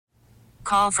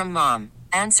Call from mom.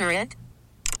 Answer it.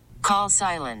 Call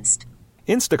silenced.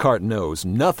 Instacart knows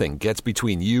nothing gets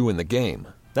between you and the game.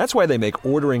 That's why they make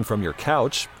ordering from your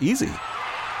couch easy.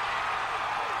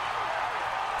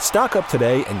 Stock up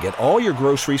today and get all your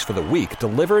groceries for the week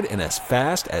delivered in as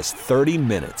fast as 30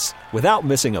 minutes without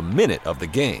missing a minute of the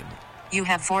game. You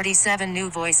have 47 new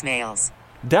voicemails.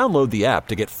 Download the app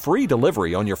to get free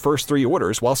delivery on your first 3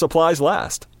 orders while supplies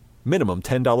last. Minimum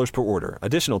 $10 per order.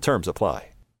 Additional terms apply.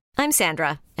 I'm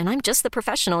Sandra, and I'm just the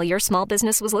professional your small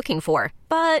business was looking for.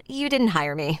 But you didn't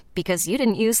hire me because you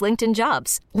didn't use LinkedIn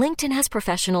Jobs. LinkedIn has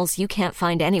professionals you can't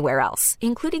find anywhere else,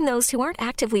 including those who aren't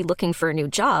actively looking for a new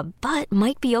job, but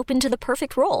might be open to the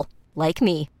perfect role, like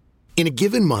me. In a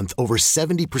given month, over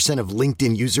 70% of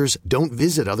LinkedIn users don't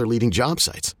visit other leading job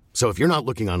sites. So if you're not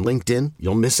looking on LinkedIn,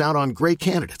 you'll miss out on great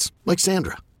candidates like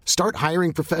Sandra. Start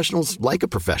hiring professionals like a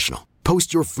professional.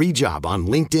 Post your free job on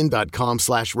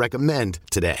linkedin.com/recommend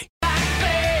today.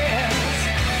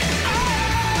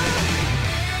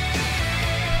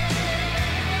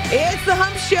 It's the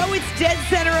Hump Show. It's dead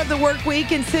center of the work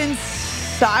week. And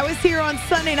since I was here on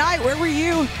Sunday night, where were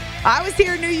you? I was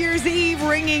here New Year's Eve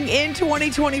ringing in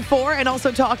 2024 and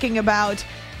also talking about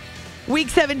Week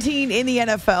 17 in the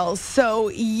NFL. So,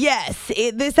 yes,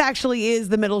 this actually is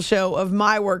the middle show of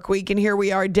my work week. And here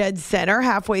we are dead center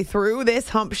halfway through this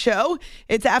Hump Show.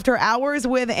 It's After Hours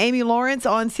with Amy Lawrence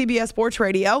on CBS Sports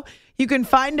Radio. You can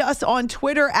find us on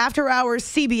Twitter, After Hours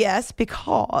CBS,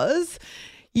 because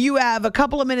you have a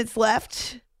couple of minutes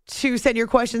left to send your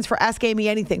questions for Ask Amy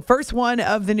Anything. First one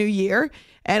of the new year,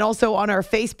 and also on our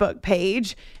Facebook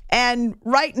page. And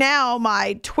right now,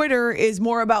 my Twitter is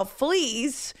more about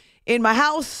fleas in my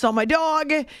house, on my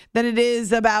dog, than it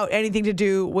is about anything to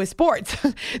do with sports.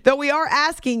 Though we are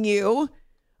asking you,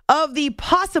 of the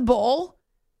possible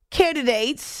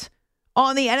candidates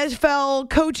on the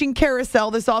NFL coaching carousel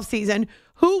this offseason,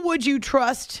 who would you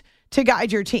trust to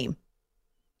guide your team?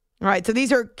 All right, so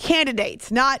these are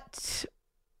candidates, not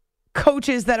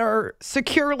coaches that are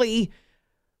securely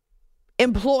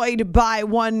employed by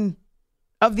one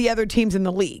of the other teams in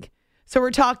the league. So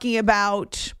we're talking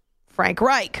about Frank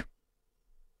Reich.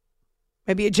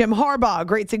 Maybe a Jim Harbaugh,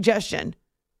 great suggestion.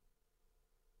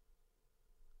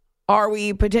 Are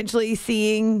we potentially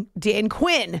seeing Dan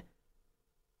Quinn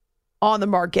on the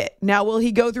market? Now, will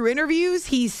he go through interviews?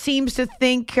 He seems to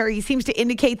think, or he seems to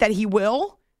indicate that he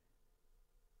will.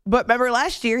 But remember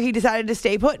last year, he decided to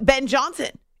stay put. Ben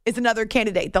Johnson is another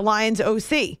candidate, the Lions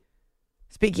OC.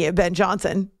 Speaking of Ben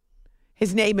Johnson,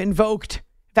 his name invoked,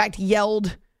 in fact,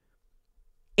 yelled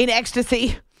in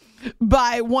ecstasy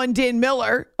by one Dan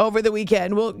Miller over the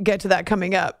weekend. We'll get to that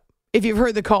coming up. If you've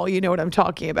heard the call, you know what I'm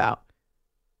talking about.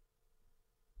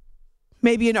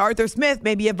 Maybe an Arthur Smith,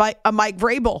 maybe a Mike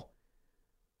Vrabel.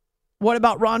 What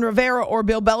about Ron Rivera or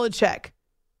Bill Belichick?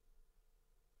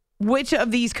 Which of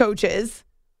these coaches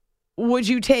would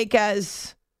you take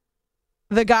as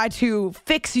the guy to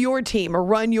fix your team or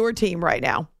run your team right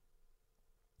now?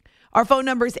 Our phone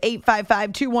number is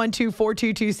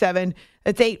 855-212-4227.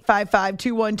 That's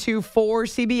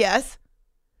 855-212-4CBS.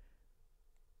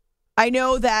 I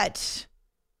know that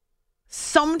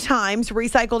sometimes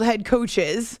recycled head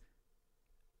coaches,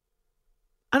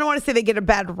 I don't want to say they get a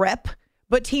bad rep,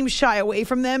 but teams shy away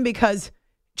from them because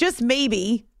just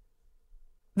maybe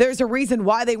there's a reason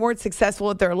why they weren't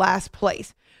successful at their last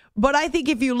place. But I think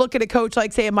if you look at a coach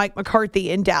like, say, a Mike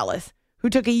McCarthy in Dallas, who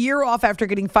took a year off after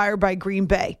getting fired by Green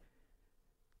Bay.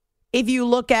 If you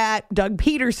look at Doug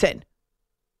Peterson.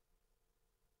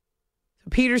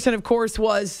 Peterson, of course,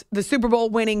 was the Super Bowl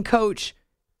winning coach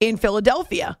in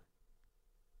Philadelphia.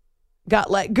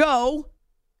 Got let go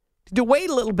to wait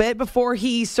a little bit before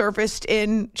he surfaced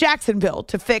in Jacksonville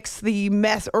to fix the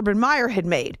mess Urban Meyer had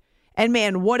made. And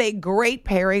man, what a great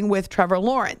pairing with Trevor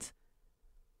Lawrence.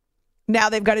 Now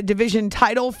they've got a division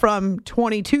title from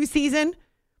 22 season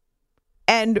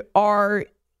and are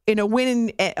in a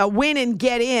win and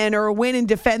get in or a win and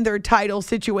defend their title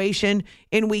situation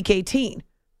in week 18.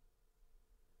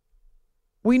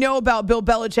 We know about Bill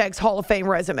Belichick's Hall of Fame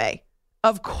resume,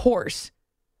 of course.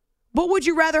 But would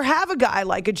you rather have a guy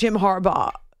like a Jim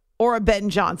Harbaugh or a Ben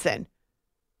Johnson?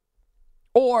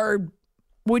 Or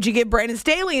would you give Brandon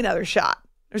Staley another shot?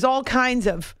 There's all kinds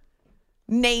of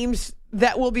names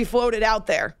that will be floated out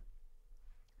there.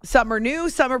 Some are new,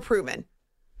 some are proven.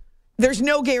 There's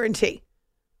no guarantee.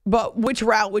 But which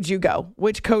route would you go?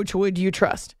 Which coach would you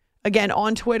trust? Again,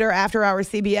 on Twitter, After Hours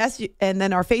CBS, and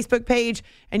then our Facebook page.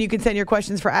 And you can send your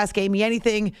questions for Ask Amy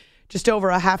Anything just over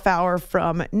a half hour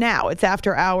from now. It's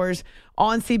After Hours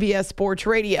on CBS Sports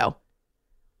Radio.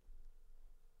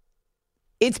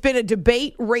 It's been a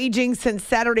debate raging since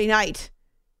Saturday night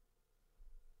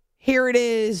Here it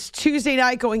is Tuesday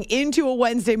night going into a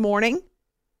Wednesday morning,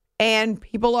 and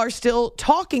people are still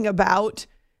talking about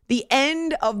the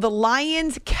end of the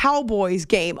Lions-Cowboys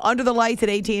game under the lights at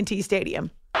AT&T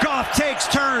Stadium. Goff takes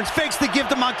turns, fakes the give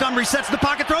to Montgomery, sets the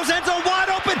pocket, throws end zone wide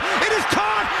open. It is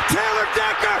caught. Taylor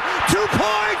Decker, 2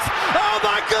 points. Oh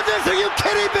my goodness, are you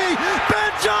kidding me?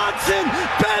 Ben Johnson,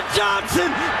 Ben Johnson,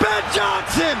 Ben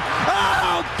Johnson.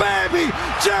 Oh baby,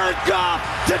 Jared Goff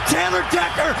to Taylor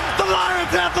Decker. The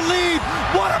Lions have the lead.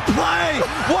 What a play!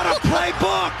 What a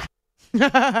playbook!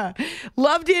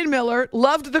 Loved Dan Miller,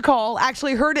 loved the call,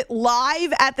 actually heard it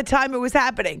live at the time it was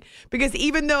happening, because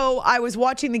even though I was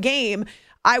watching the game,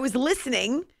 I was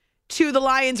listening to the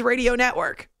Lions radio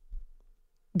network.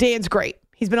 Dan's great.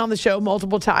 He's been on the show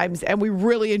multiple times, and we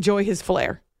really enjoy his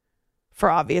flair for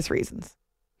obvious reasons.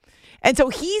 And so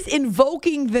he's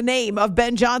invoking the name of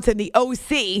Ben Johnson, the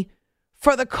OC,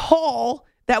 for the call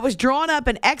that was drawn up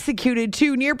and executed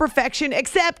to near perfection,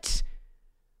 except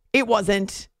it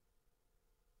wasn't.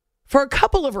 For a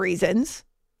couple of reasons.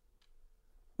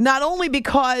 Not only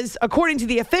because, according to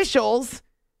the officials,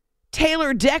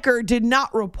 Taylor Decker did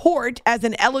not report as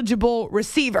an eligible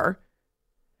receiver,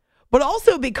 but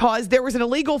also because there was an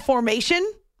illegal formation.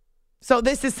 So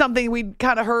this is something we'd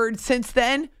kind of heard since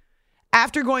then.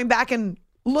 After going back and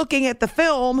looking at the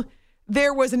film,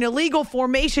 there was an illegal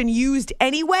formation used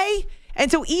anyway. And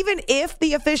so even if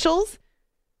the officials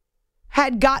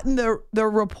had gotten the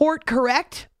report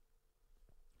correct,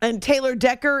 and Taylor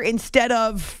Decker instead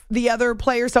of the other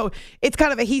player. So it's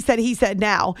kind of a he said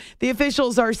now. The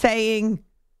officials are saying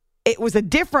it was a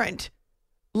different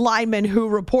lineman who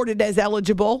reported as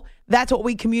eligible. That's what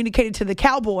we communicated to the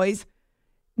Cowboys.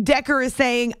 Decker is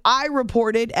saying, I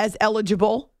reported as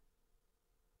eligible.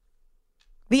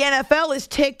 The NFL is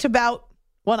ticked about,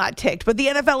 well, not ticked, but the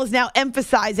NFL is now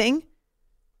emphasizing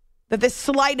that this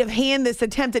sleight of hand, this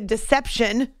attempted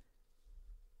deception,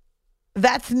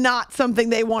 that's not something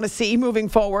they want to see moving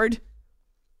forward.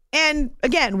 And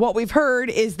again, what we've heard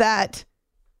is that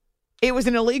it was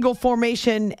an illegal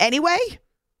formation anyway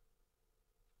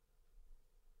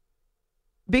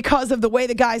because of the way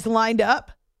the guys lined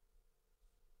up.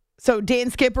 So Dan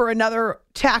Skipper, another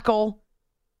tackle,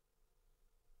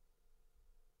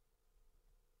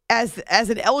 as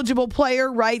an eligible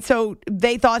player, right? So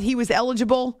they thought he was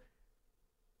eligible.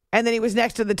 And then he was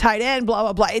next to the tight end, blah,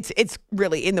 blah, blah. It's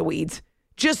really in the weeds.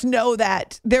 Just know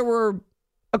that there were,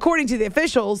 according to the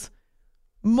officials,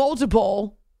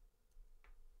 multiple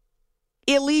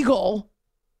illegal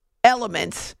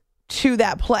elements to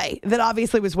that play that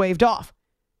obviously was waved off.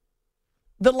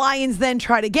 The Lions then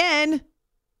tried again.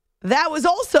 That was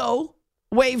also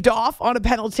waved off on a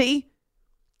penalty.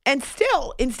 And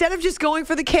still, instead of just going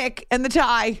for the kick and the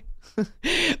tie,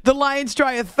 the Lions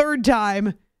try a third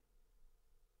time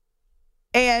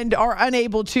and are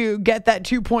unable to get that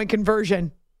 2-point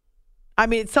conversion. I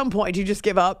mean, at some point, you just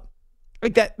give up.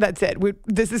 Like that's it.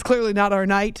 This is clearly not our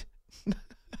night.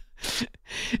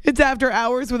 It's After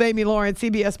Hours with Amy Lawrence,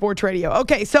 CBS Sports Radio.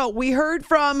 Okay, so we heard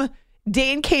from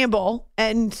Dan Campbell,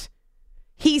 and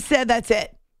he said that's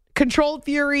it. Controlled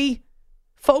fury,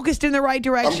 focused in the right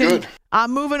direction. I'm good.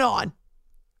 I'm moving on.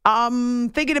 I'm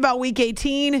thinking about week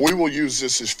 18. We will use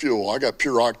this as fuel. I got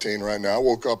pure octane right now. I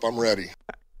woke up, I'm ready.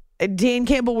 Dan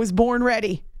Campbell was born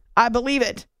ready. I believe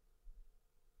it.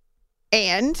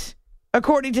 And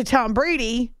according to Tom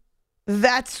Brady,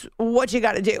 that's what you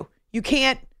got to do. You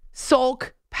can't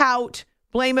sulk, pout,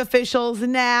 blame officials.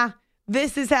 Nah,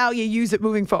 this is how you use it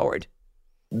moving forward.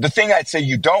 The thing I'd say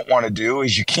you don't want to do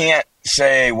is you can't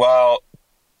say, well,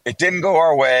 it didn't go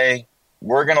our way.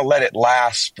 We're going to let it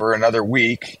last for another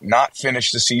week, not finish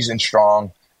the season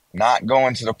strong, not go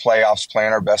into the playoffs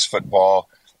playing our best football,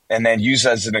 and then use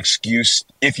as an excuse,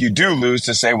 if you do lose,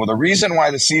 to say, well, the reason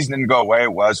why the season didn't go away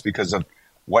was because of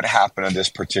what happened in this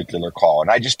particular call.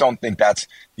 And I just don't think that's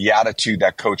the attitude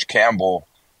that Coach Campbell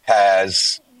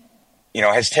has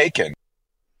taken.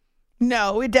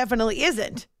 No, it definitely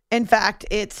isn't. In fact,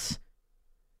 it's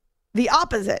the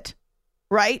opposite,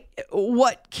 right?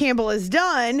 What Campbell has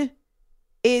done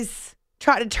is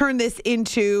try to turn this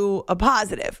into a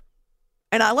positive.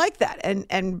 And I like that.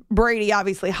 And Brady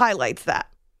obviously highlights that.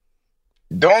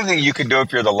 The only thing you can do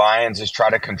if you're the Lions is try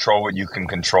to control what you can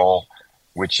control,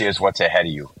 which is what's ahead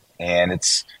of you. And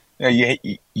it's,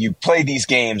 you play these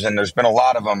games, and there's been a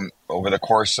lot of them over the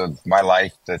course of my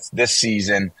life. That's this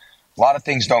season. A lot of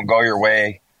things don't go your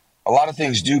way. A lot of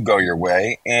things do go your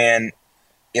way. And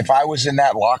if I was in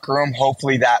that locker room,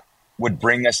 hopefully that would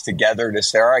bring us together to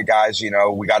say, all right, guys,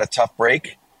 we got a tough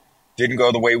break. Didn't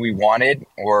go the way we wanted,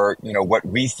 or, what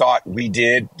we thought we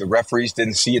did. The referees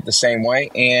didn't see it the same way.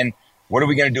 And What are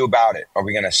we going to do about it? Are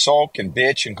we going to sulk and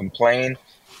bitch and complain?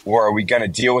 Or are we going to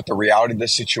deal with the reality of the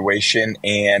situation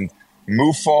and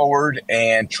move forward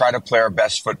and try to play our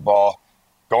best football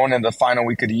going into the final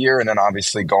week of the year and then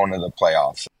obviously going into the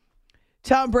playoffs?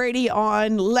 Tom Brady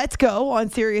on Let's Go on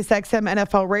Sirius XM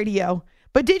NFL Radio.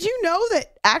 But did you know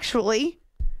that actually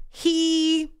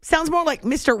he sounds more like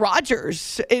Mr.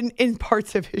 Rogers in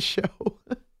parts of his show?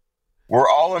 We're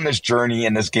all in this journey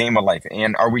in this game of life.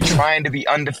 And are we trying to be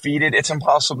undefeated? It's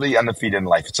impossible to be undefeated in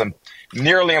life. It's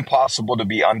nearly impossible to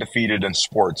be undefeated in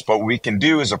sports. But what we can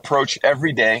do is approach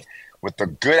every day with a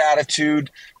good attitude,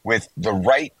 with the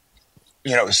right,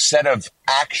 set of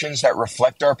actions that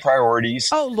reflect our priorities.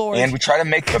 Oh, Lord. And we try to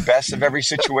make the best of every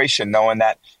situation, knowing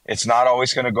that it's not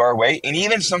always going to go our way. And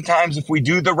even sometimes if we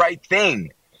do the right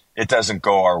thing, it doesn't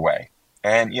go our way.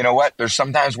 And you know what? There's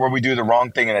sometimes where we do the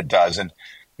wrong thing and it does. And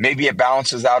maybe it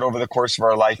balances out over the course of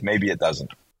our life. Maybe it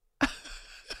doesn't.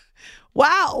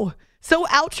 Wow. So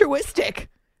altruistic.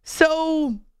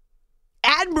 So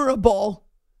admirable.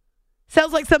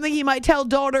 Sounds like something he might tell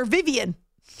daughter Vivian.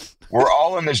 We're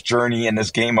all in this journey in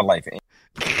this game of life.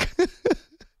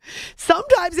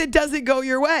 Sometimes it doesn't go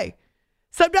your way.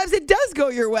 Sometimes it does go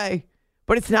your way.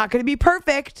 But it's not going to be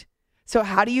perfect. So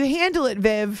how do you handle it,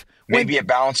 Viv? Maybe it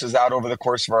balances out over the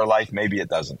course of our life. Maybe it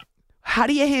doesn't. How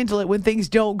do you handle it when things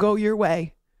don't go your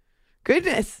way?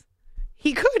 Goodness.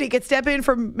 He could step in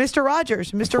from Mr.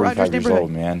 Rogers. Mr. Rogers' neighborhood. 45 years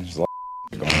old, man. There's a lot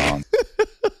of going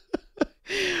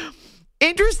on.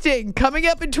 Interesting. Coming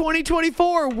up in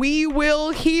 2024, we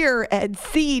will hear and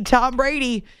see Tom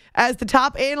Brady as the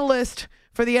top analyst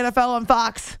for the NFL on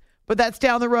Fox. But that's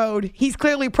down the road. He's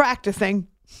clearly practicing.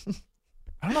 I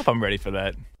don't know if I'm ready for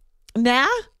that. Nah?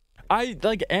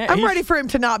 I'm ready for him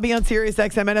to not be on Sirius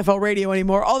XM NFL Radio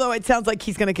anymore, although it sounds like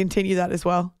he's going to continue that as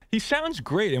well. He sounds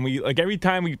great, and we every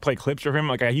time we play clips of him,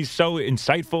 he's so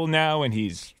insightful now, and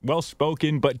he's well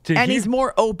spoken. He's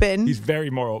more open. He's very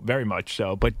much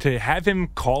so. But to have him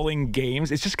calling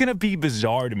games, it's just going to be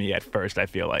bizarre to me at first. I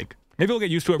feel like maybe we'll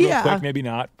get used to it real quick, maybe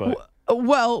not. But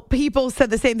well, people said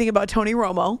the same thing about Tony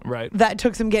Romo. Right, that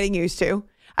took some getting used to.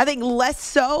 I think less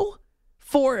so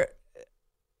for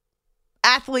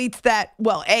athletes that,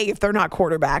 if they're not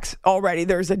quarterbacks already,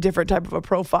 there's a different type of a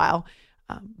profile.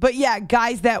 But yeah,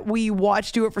 guys that we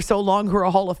watch do it for so long who are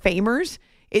Hall of Famers,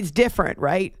 it's different,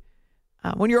 right?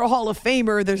 When you're a Hall of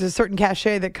Famer, there's a certain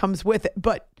cachet that comes with it.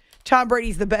 But Tom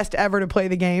Brady's the best ever to play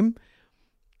the game.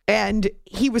 And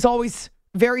he was always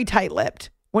very tight-lipped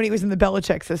when he was in the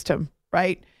Belichick system,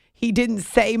 right? He didn't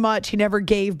say much. He never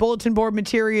gave bulletin board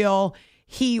material.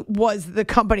 He was the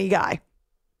company guy.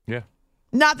 Yeah.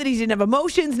 Not that he didn't have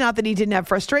emotions, not that he didn't have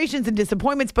frustrations and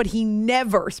disappointments, but he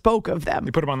never spoke of them.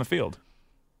 You put him on the field.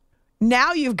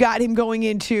 Now you've got him going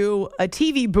into a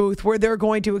TV booth where they're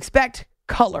going to expect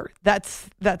color. That's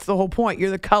the whole point.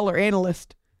 You're the color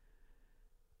analyst.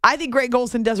 I think Greg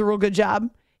Olsen does a real good job.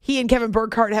 He and Kevin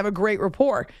Burkhardt have a great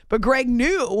rapport. But Greg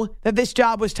knew that this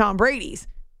job was Tom Brady's.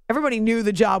 Everybody knew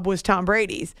the job was Tom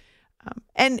Brady's.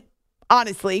 And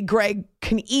honestly, Greg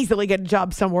can easily get a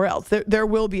job somewhere else. There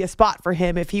will be a spot for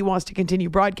him if he wants to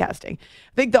continue broadcasting.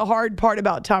 I think the hard part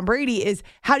about Tom Brady is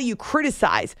how do you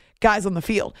criticize guys on the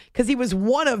field? Because he was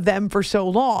one of them for so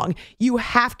long. You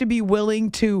have to be willing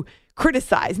to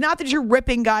criticize. Not that you're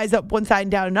ripping guys up one side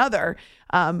and down another.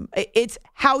 It's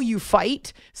how you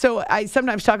fight. So I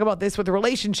sometimes talk about this with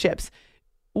relationships.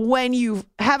 When you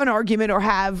have an argument or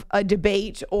have a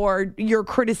debate or you're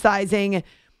criticizing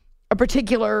a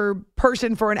particular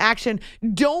person for an action,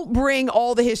 don't bring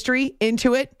all the history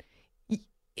into it.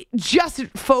 Just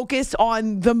focus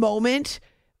on the moment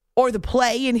or the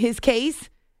play in his case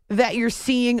that you're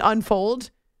seeing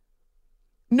unfold.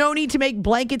 No need to make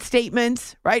blanket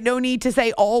statements, right? No need to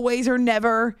say always or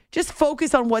never. Just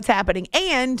focus on what's happening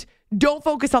and don't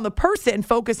focus on the person,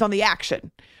 focus on the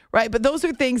action, right? But those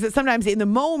are things that sometimes in the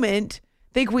moment,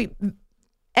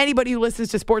 anybody who listens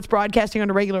to sports broadcasting on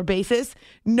a regular basis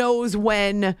knows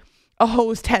when a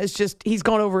host he's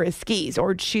gone over his skis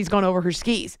or she's gone over her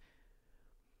skis.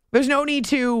 There's no need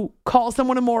to call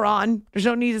someone a moron. There's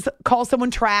no need to call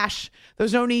someone trash.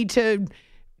 There's no need to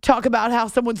talk about how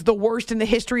someone's the worst in the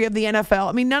history of the NFL.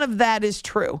 I mean, none of that is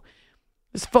true.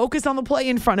 Just focus on the play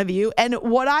in front of you. And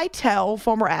what I tell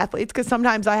former athletes, because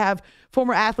sometimes I have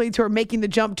former athletes who are making the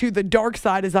jump to the dark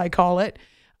side, as I call it,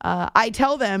 I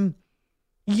tell them,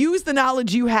 use the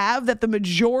knowledge you have that the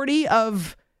majority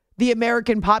of the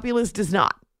American populace does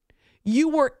not. You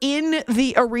were in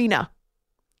the arena.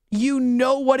 You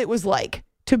know what it was like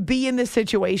to be in this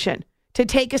situation, to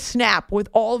take a snap with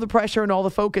all the pressure and all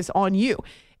the focus on you.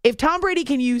 If Tom Brady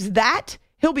can use that,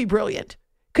 he'll be brilliant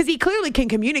because he clearly can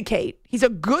communicate. He's a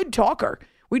good talker.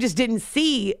 We just didn't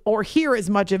see or hear as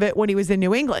much of it when he was in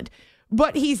New England.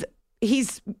 But he's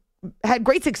had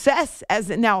great success as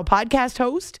now a podcast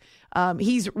host.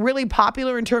 He's really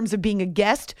popular in terms of being a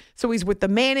guest. So he's with the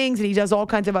Mannings and he does all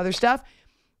kinds of other stuff.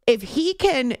 If he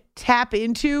can tap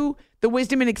into the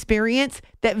wisdom and experience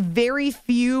that very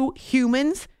few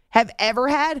humans have ever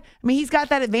had, I mean, he's got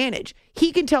that advantage.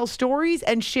 He can tell stories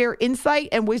and share insight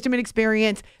and wisdom and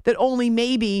experience that only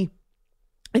maybe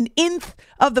an nth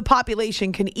of the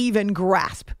population can even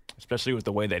grasp. Especially with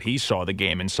the way that he saw the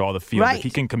game and saw the field. Right. If he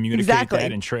can communicate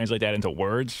that and translate that into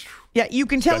words. Yeah, you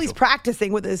can tell he's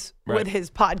practicing with his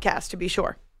podcast, to be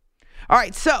sure. All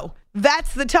right, so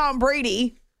that's the Tom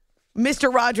Brady,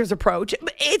 Mr. Rogers approach.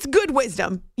 It's good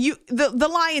wisdom. The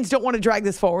Lions don't want to drag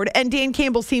this forward, and Dan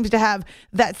Campbell seems to have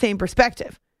that same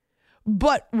perspective.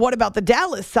 But what about the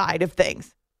Dallas side of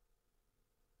things?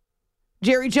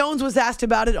 Jerry Jones was asked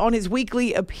about it on his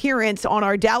weekly appearance on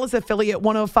our Dallas affiliate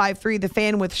 105.3 The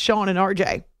Fan with Sean and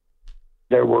RJ.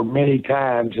 There were many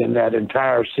times in that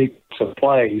entire sequence of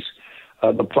plays,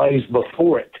 the plays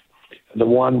before it, the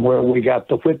one where we got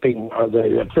the whipping or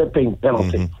the tripping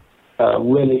penalty,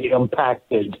 really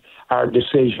impacted our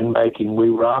decision-making. We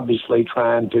were obviously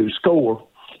trying to score,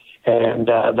 and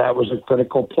that was a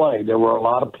critical play. There were a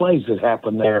lot of plays that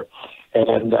happened there,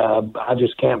 and I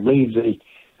just can't believe the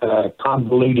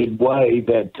convoluted way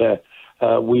that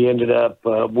we ended up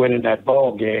winning that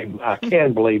ball game. I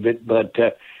can believe it, but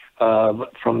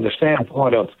from the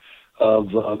standpoint of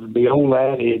the old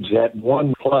adage that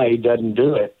one play doesn't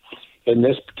do it, in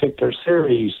this particular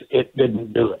series, it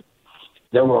didn't do it.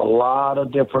 There were a lot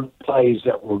of different plays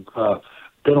that were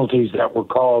penalties that were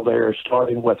called there,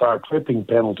 starting with our tripping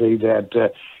penalty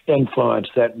that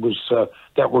influenced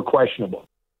that were questionable.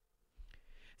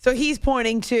 So he's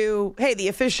pointing to, hey, the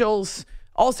officials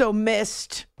also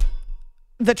missed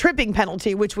the tripping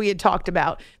penalty, which we had talked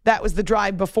about. That was the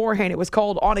drive beforehand. It was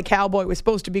called on a Cowboy. It was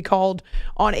supposed to be called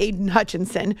on Aiden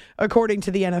Hutchinson, according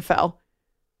to the NFL.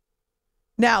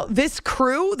 Now, this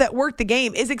crew that worked the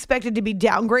game is expected to be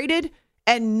downgraded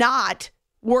and not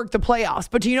work the playoffs.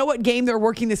 But do you know what game they're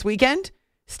working this weekend?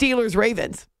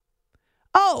 Steelers-Ravens.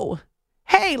 Oh,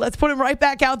 hey, let's put them right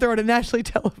back out there on a nationally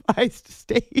televised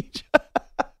stage.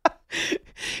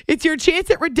 It's your chance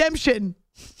at redemption.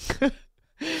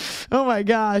 Oh, my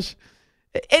gosh.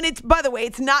 And it's, by the way,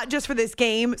 it's not just for this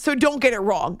game, so don't get it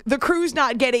wrong. The crew's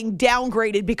not getting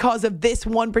downgraded because of this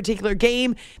one particular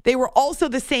game. They were also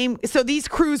the same. So these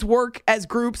crews work as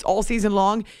groups all season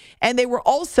long, and they were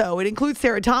also, it includes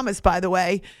Sarah Thomas, by the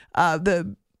way,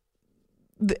 the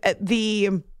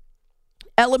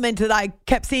element that I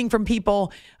kept seeing from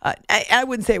people, I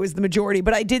wouldn't say it was the majority,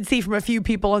 but I did see from a few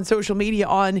people on social media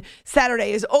on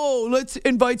Saturday is, oh, let's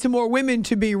invite some more women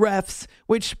to be refs,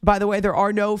 which, by the way, there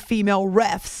are no female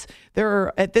refs. There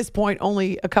are, at this point,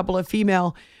 only a couple of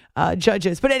female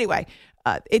judges. But anyway,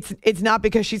 it's not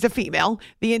because she's a female.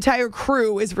 The entire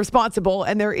crew is responsible,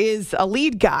 and there is a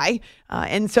lead guy,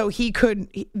 and so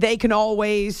they can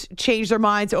always change their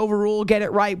minds, overrule, get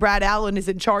it right. Brad Allen is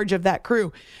in charge of that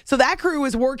crew. So that crew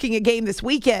is working a game this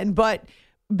weekend, but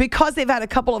because they've had a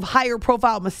couple of higher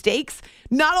profile mistakes,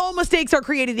 not all mistakes are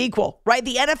created equal, right?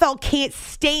 The NFL can't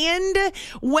stand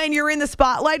when you're in the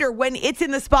spotlight or when it's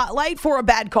in the spotlight for a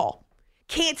bad call.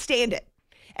 Can't stand it.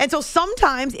 And so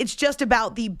sometimes it's just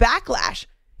about the backlash.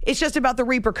 It's just about the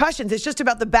repercussions. It's just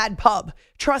about the bad pub.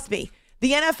 Trust me,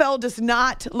 the NFL does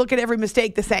not look at every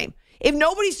mistake the same. If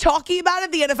nobody's talking about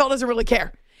it, the NFL doesn't really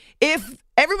care. If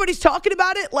everybody's talking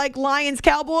about it, like Lions,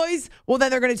 Cowboys, well, then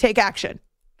they're going to take action.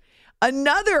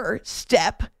 Another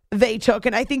step they took,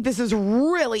 and I think this is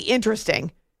really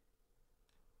interesting,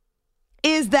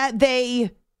 is that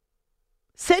they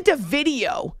sent a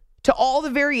video to all the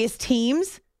various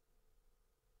teams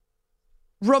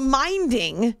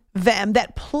reminding them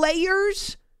that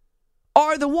players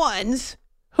are the ones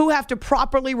who have to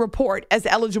properly report as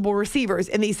eligible receivers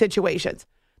in these situations.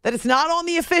 That it's not on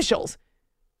the officials.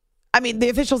 I mean, the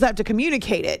officials have to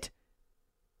communicate it.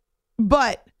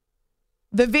 But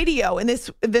the video, and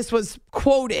this was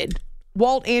quoted,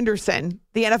 Walt Anderson,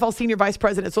 the NFL senior vice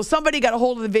president. So somebody got a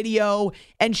hold of the video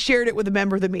and shared it with a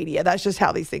member of the media. That's just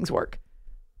how these things work.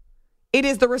 It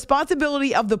is the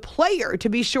responsibility of the player to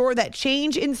be sure that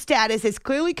change in status is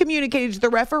clearly communicated to the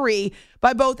referee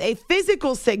by both a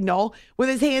physical signal with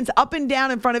his hands up and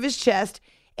down in front of his chest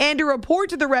and to report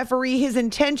to the referee his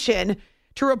intention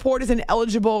to report as an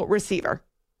eligible receiver.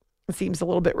 It seems a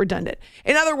little bit redundant.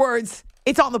 In other words,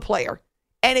 it's on the player.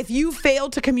 And if you fail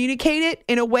to communicate it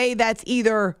in a way that's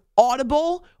either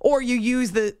audible or you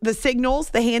use the signals,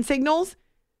 the hand signals,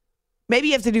 maybe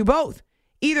you have to do both.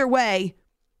 either way,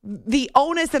 the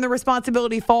onus and the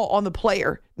responsibility fall on the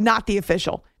player, not the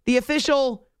official. The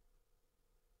official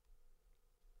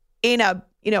in a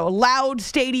loud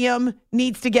stadium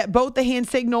needs to get both the hand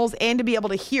signals and to be able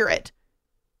to hear it.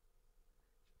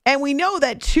 And we know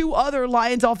that 2 other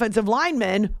Lions offensive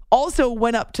linemen also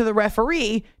went up to the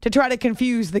referee to try to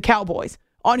confuse the Cowboys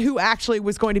on who actually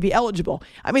was going to be eligible.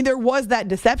 I mean, there was that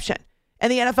deception,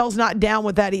 and the NFL's not down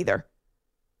with that either.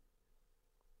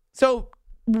 So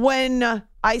when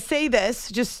I say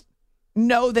this, just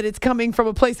know that it's coming from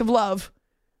a place of love.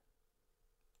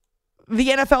 The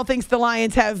NFL thinks the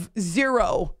Lions have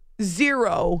zero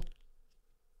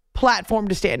platform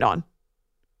to stand on.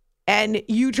 And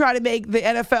you try to make the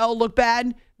NFL look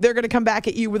bad, they're going to come back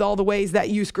at you with all the ways that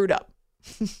you screwed up.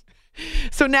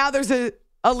 So now there's a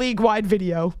league-wide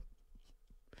video.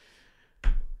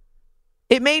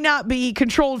 It may not be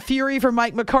controlled fury for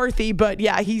Mike McCarthy, but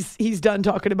yeah, he's done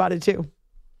talking about it too.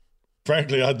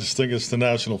 Frankly, I just think it's the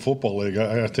National Football League.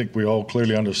 I think we all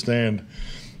clearly understand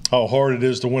how hard it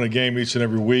is to win a game each and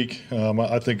every week.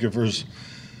 I think if there's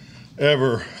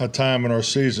ever a time in our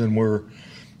season where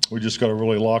we just got to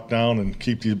really lock down and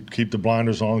keep the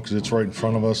blinders on because it's right in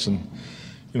front of us, and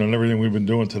and everything we've been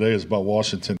doing today is about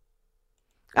Washington.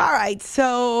 All right,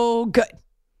 so good.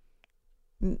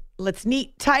 Let's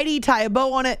tie a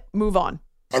bow on it, move on.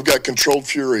 I've got controlled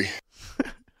fury.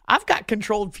 I've got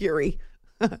controlled fury.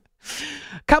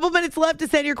 Couple minutes left to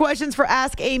send your questions for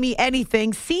Ask Amy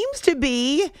Anything. Seems to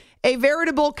be a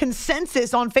veritable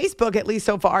consensus on Facebook, at least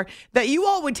so far, that you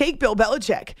all would take Bill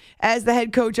Belichick as the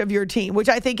head coach of your team, which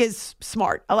I think is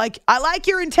smart. I like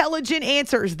your intelligent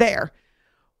answers there.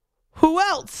 Who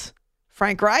else?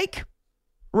 Frank Reich,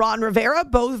 Ron Rivera,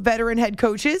 both veteran head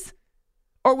coaches.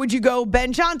 Or would you go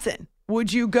Ben Johnson?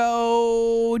 Would you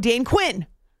go Dan Quinn?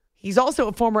 He's also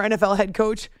a former NFL head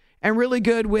coach and really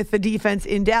good with the defense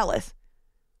in Dallas.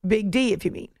 Big D, if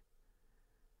you mean.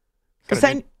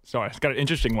 Sorry, it's got an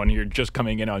interesting one here just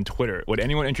coming in on Twitter. Would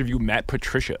anyone interview Matt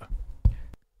Patricia?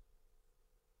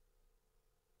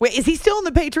 Wait, is he still in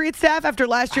the Patriots staff after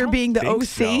last year being the OC?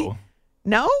 So.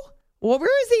 No? Well,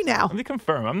 where is he now? Let me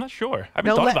confirm. I'm not sure. I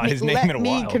haven't thought about his name in a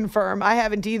while. Let me confirm. I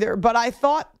haven't either. But I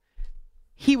thought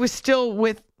he was still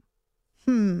with...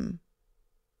 No,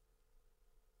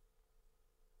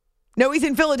 he's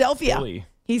in Philadelphia. Philly.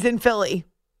 He's in Philly.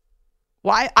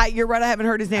 Why? You're right. I haven't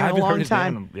heard his name in a long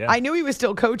time. Yeah. I knew he was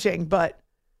still coaching, but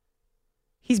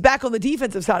he's back on the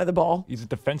defensive side of the ball. He's a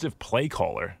defensive play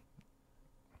caller.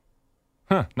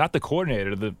 Not the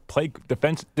coordinator. The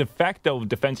de facto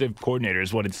defensive coordinator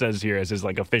is what it says here as his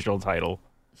official title.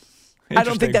 I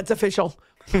don't think that's official.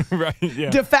 Right? Yeah.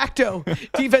 De facto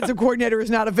defensive coordinator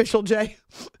is not official, Jay.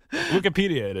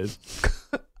 Wikipedia it is.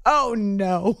 Oh,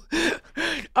 no.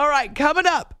 All right, coming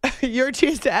up, your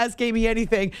chance to ask Amy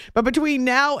anything. But between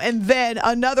now and then,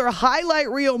 another highlight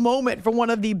reel moment from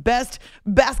one of the best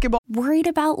basketball. Worried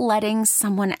about letting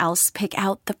someone else pick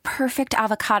out the perfect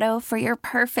avocado for your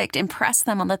perfect impress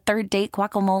them on the third date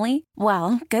guacamole?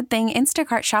 Well, good thing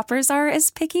Instacart shoppers are as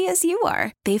picky as you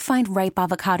are. They find ripe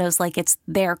avocados like it's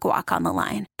their guac on the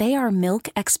line. They are milk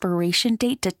expiration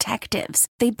date detectives.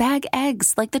 They bag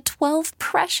eggs like the 12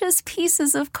 precious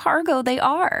pieces of cargo they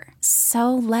are.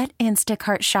 So let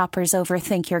Instacart shoppers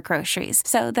overthink your groceries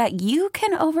so that you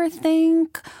can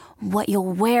overthink what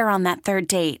you'll wear on that third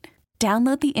date.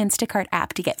 Download the Instacart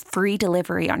app to get free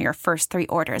delivery on your first 3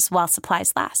 orders while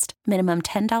supplies last. Minimum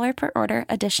 $10 per order.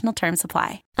 Additional terms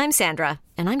apply. I'm Sandra,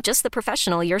 and I'm just the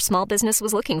professional your small business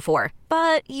was looking for.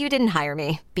 But you didn't hire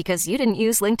me because you didn't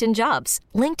use LinkedIn Jobs.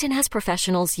 LinkedIn has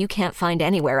professionals you can't find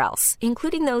anywhere else,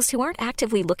 including those who aren't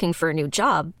actively looking for a new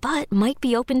job, but might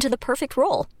be open to the perfect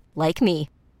role, like me.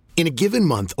 In a given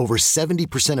month, over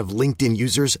 70% of LinkedIn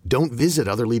users don't visit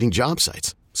other leading job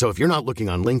sites. So if you're not looking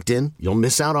on LinkedIn, you'll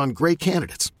miss out on great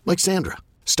candidates like Sandra.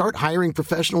 Start hiring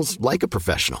professionals like a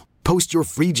professional. Post your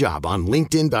free job on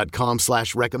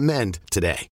linkedin.com/recommend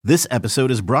today. This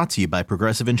episode is brought to you by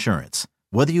Progressive Insurance.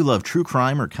 Whether you love true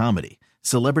crime or comedy,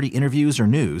 celebrity interviews or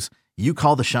news, you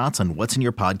call the shots on what's in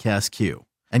your podcast queue.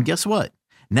 And guess what?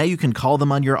 Now you can call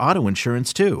them on your auto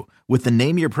insurance too with the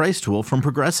Name Your Price tool from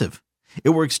Progressive. It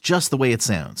works just the way it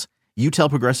sounds. You tell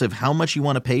Progressive how much you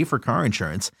want to pay for car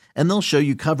insurance, and they'll show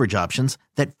you coverage options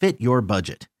that fit your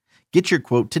budget. Get your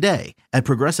quote today at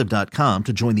Progressive.com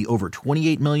to join the over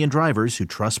 28 million drivers who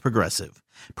trust Progressive.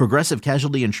 Progressive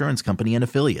Casualty Insurance Company and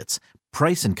Affiliates.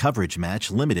 Price and coverage match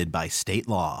limited by state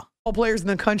law. All players in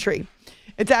the country.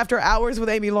 It's After Hours with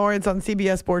Amy Lawrence on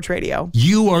CBS Sports Radio.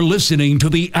 You are listening to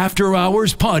the After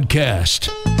Hours Podcast.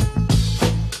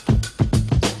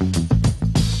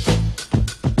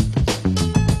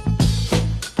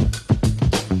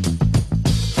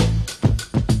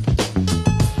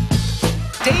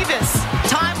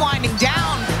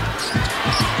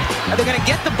 going to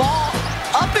get the ball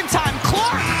up in time.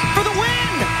 Clark for the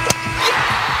win.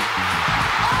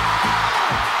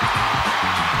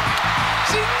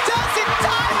 She does it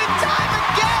time and time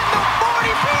again. The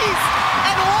 40-piece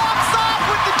and walks off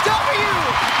with the W.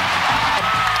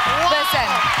 Listen,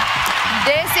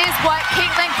 this is what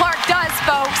Caitlin Clark does,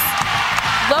 folks.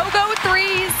 Logo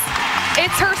threes.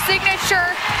 It's her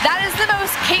signature. That is the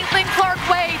most Caitlin Clark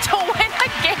way to win a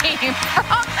game.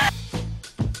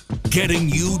 Getting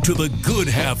you to the good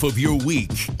half of your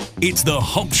week. It's the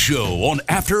Hump Show on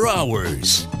After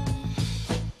Hours.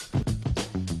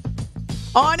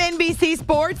 On NBC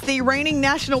Sports, the reigning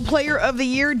National Player of the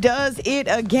Year does it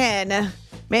again.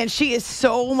 Man, she is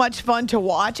so much fun to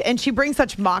watch, and she brings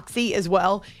such moxie as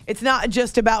well. It's not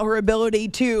just about her ability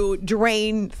to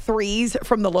drain threes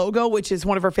from the logo, which is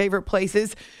one of her favorite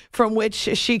places from which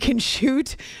she can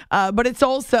shoot, but it's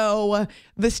also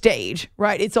the stage,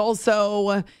 right? It's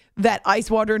also that ice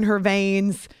water in her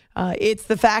veins. It's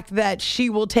the fact that she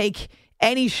will take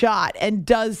any shot and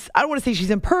does, I don't want to say she's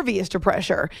impervious to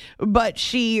pressure, but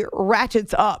she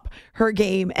ratchets up her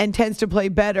game and tends to play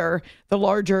better the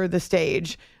larger the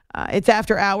stage. It's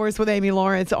After Hours with Amy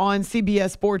Lawrence on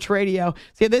CBS Sports Radio.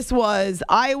 So this was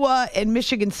Iowa and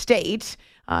Michigan State,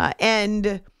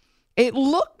 and it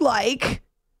looked like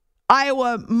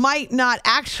Iowa might not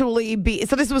actually be,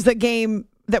 so this was a game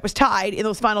that was tied in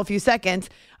those final few seconds,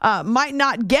 might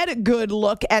not get a good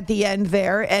look at the end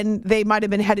there, and they might have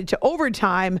been headed to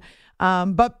overtime.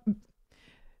 But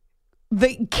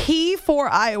the key for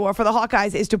Iowa, for the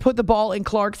Hawkeyes, is to put the ball in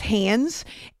Clark's hands,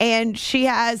 and she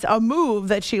has a move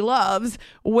that she loves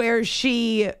where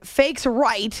she fakes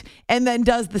right and then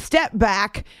does the step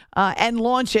back and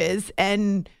launches.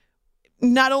 And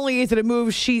not only is it a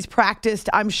move she's practiced,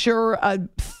 I'm sure,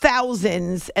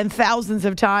 thousands and thousands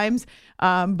of times,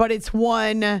 but it's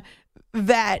one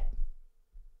that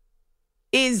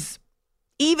is,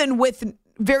 even with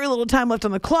very little time left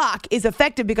on the clock, is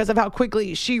effective because of how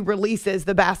quickly she releases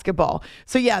the basketball.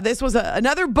 So, yeah, this was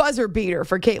another buzzer beater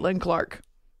for Caitlin Clark.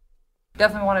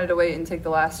 Definitely wanted to wait and take the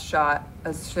last shot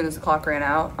as soon as the clock ran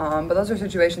out. But those are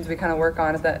situations we kind of work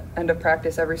on at the end of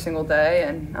practice every single day.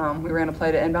 And we ran a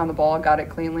play to inbound the ball, got it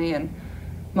cleanly. And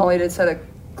Molly did set a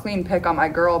clean pick on my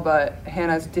girl, but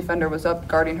Hannah's defender was up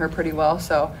guarding her pretty well.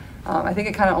 So I think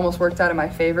it kind of almost worked out in my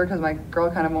favor because my girl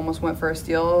kind of almost went for a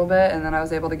steal a little bit. And then I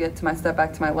was able to get to my step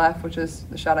back to my left, which is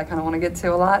the shot I kind of want to get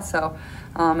to a lot. So,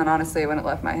 and honestly, when it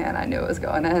left my hand, I knew it was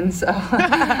going in. So,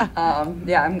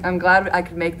 yeah, I'm glad I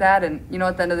could make that. And, you know,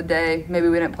 at the end of the day, maybe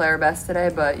we didn't play our best today,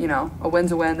 but, you know, a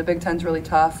win's a win. The Big Ten's really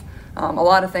tough. A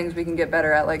lot of things we can get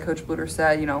better at, like Coach Bluter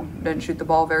said. You know, didn't shoot the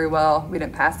ball very well. We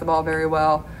didn't pass the ball very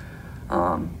well. You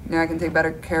know, I can take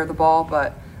better care of the ball,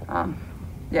 but,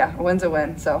 yeah, a win's a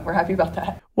win, so we're happy about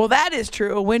that. Well, that is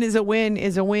true. A win is a win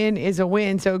is a win is a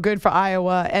win. So good for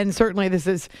Iowa. And certainly this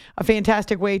is a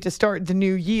fantastic way to start the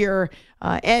new year.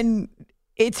 And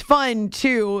it's fun,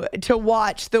 too, to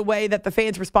watch the way that the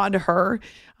fans respond to her.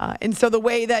 And so the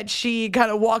way that she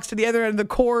kind of walks to the other end of the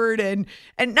court, and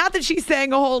not that she's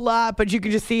saying a whole lot, but you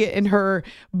can just see it in her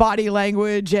body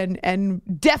language, and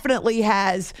definitely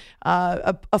has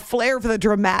a flair for the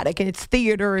dramatic, and it's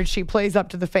theater, and she plays up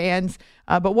to the fans.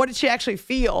 But what did she actually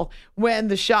feel when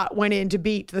the shot went in to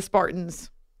beat the Spartans?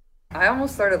 I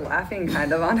almost started laughing,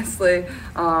 kind of, honestly.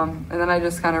 And then I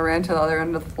just kind of ran to the other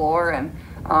end of the floor, and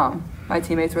my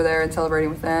teammates were there and celebrating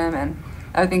with them. And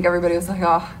I think everybody was like,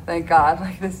 oh, thank God.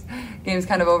 Like, this game's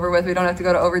kind of over with. We don't have to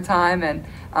go to overtime. And,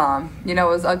 you know,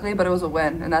 it was ugly, but it was a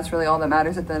win. And that's really all that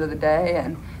matters at the end of the day.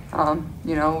 And,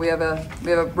 you know, we have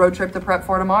a road trip to prep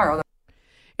for tomorrow.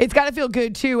 It's got to feel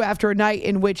good, too, after a night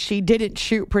in which she didn't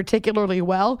shoot particularly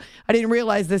well. I didn't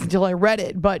realize this until I read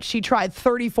it, but she tried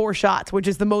 34 shots, which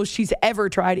is the most she's ever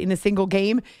tried in a single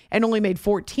game, and only made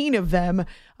 14 of them.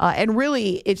 And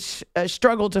really, it's a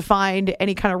struggle to find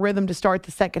any kind of rhythm to start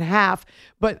the second half.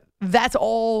 But that's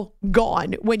all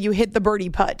gone when you hit the birdie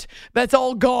putt. That's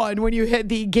all gone when you hit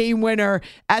the game winner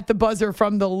at the buzzer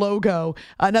from the logo.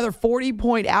 Another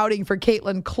 40-point outing for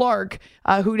Caitlin Clark,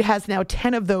 who has now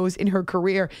 10 of those in her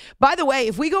career. By the way,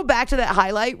 if we go back to that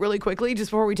highlight really quickly,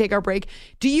 just before we take our break,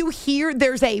 do you hear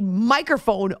there's a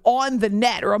microphone on the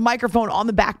net or a microphone on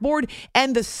the backboard,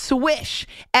 and the swish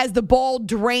as the ball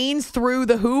drains through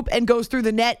the hoop and goes through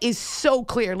the net is so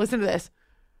clear. Listen to this.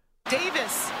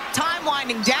 Davis, time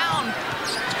winding down.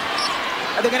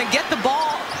 Are they going to get the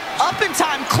ball up in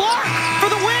time? Clark for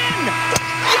the win.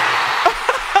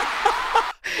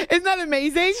 Isn't that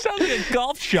amazing? Sounds like a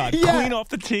golf shot, clean off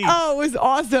the tee. Oh, it was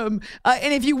awesome.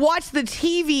 And if you watch the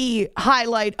TV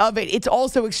highlight of it, it's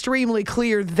also extremely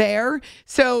clear there.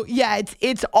 So, yeah,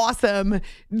 it's awesome.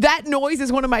 That noise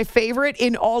is one of my favorite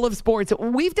in all of sports.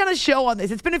 We've done a show on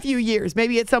this. It's been a few years.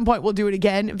 Maybe at some point we'll do it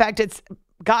again. In fact, it's,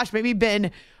 maybe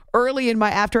been early in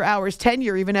my After Hours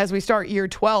tenure, even as we start year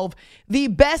 12. The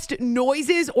best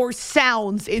noises or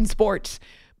sounds in sports.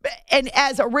 And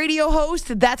as a radio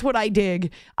host, that's what I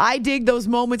dig. I dig those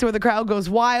moments where the crowd goes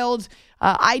wild.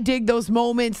 I dig those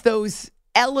moments, those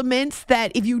elements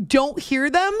that if you don't hear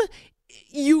them,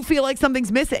 you feel like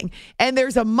something's missing. And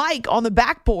there's a mic on the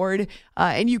backboard,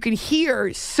 and you can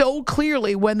hear so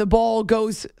clearly when the ball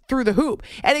goes through the hoop.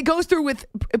 And it goes through with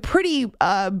pretty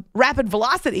rapid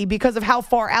velocity because of how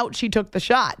far out she took the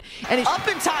shot. And Up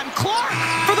in time, Clark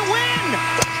for the win!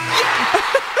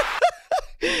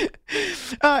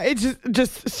 It's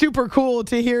just super cool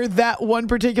to hear that one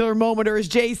particular moment, or as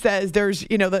Jay says, there's,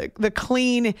 the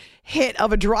clean hit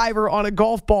of a driver on a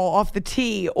golf ball off the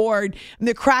tee, or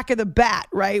the crack of the bat,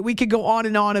 right? We could go on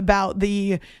and on about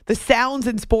the sounds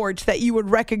in sports that you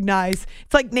would recognize.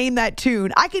 It's like name that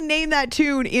tune. I can name that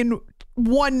tune in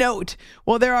one note.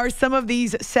 Well, there are some of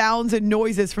these sounds and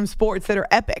noises from sports that are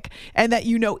epic and that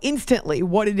you know instantly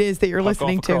what it is that you're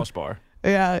listening to. Crossbar.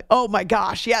 Yeah. Oh my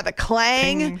gosh. Yeah. The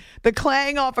clang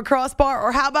off a crossbar.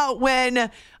 Or how about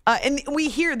when, and we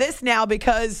hear this now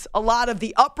because a lot of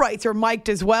the uprights are mic'd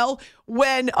as well,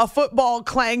 when a football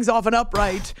clangs off an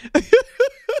upright.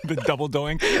 The double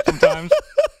doink sometimes.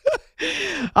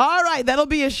 All right. That'll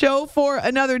be a show for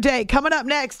another day. Coming up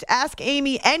next, Ask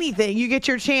Amy Anything. You get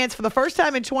your chance for the first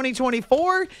time in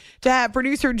 2024 to have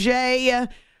producer Jay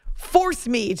force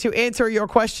me to answer your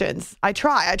questions. I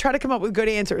try to come up with good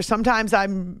answers. Sometimes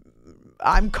I'm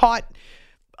caught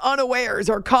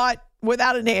unawares or caught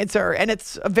without an answer, and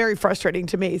it's very frustrating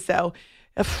to me. So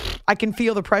I can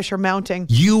feel the pressure mounting.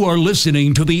 You are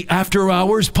listening to the After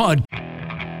Hours Pod.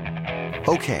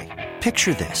 Okay,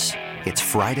 picture this. It's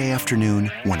Friday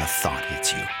afternoon when a thought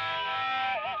hits you.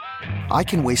 I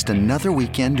can waste another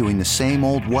weekend doing the same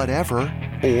old whatever,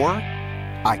 or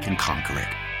I can conquer it.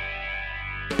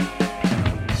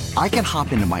 I can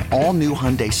hop into my all-new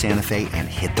Hyundai Santa Fe and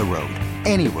hit the road.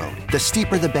 Any road. The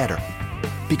steeper, the better.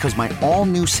 Because my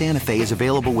all-new Santa Fe is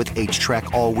available with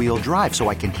H-Track all-wheel drive, so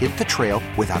I can hit the trail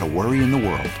without a worry in the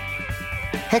world.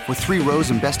 Heck, with 3 rows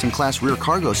and best-in-class rear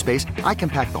cargo space, I can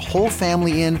pack the whole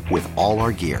family in with all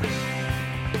our gear.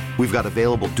 We've got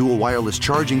available dual wireless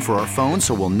charging for our phones,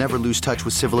 so we'll never lose touch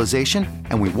with civilization,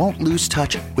 and we won't lose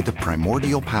touch with the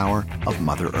primordial power of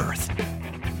Mother Earth.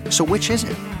 So which is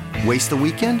it? Waste the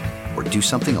weekend or do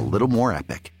something a little more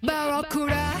epic?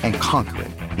 And conquer it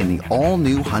in the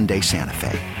all-new Hyundai Santa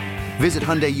Fe. Visit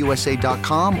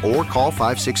HyundaiUSA.com or call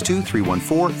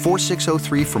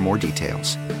 562-314-4603 for more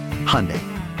details. Hyundai,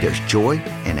 there's joy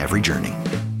in every journey.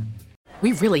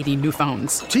 We really need new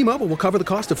phones. T-Mobile will cover the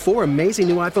cost of 4 amazing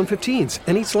new iPhone 15s,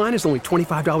 and each line is only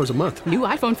 $25 a month. New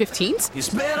iPhone 15s? It's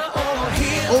better over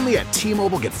here. Only at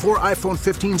T-Mobile, get 4 iPhone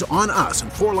 15s on us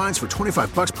and 4 lines for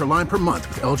 $25 per line per month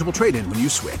with eligible trade-in when you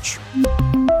switch.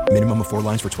 Minimum of 4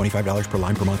 lines for $25 per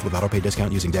line per month with autopay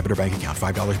discount using debit or bank account.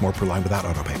 $5 more per line without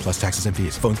autopay, plus taxes and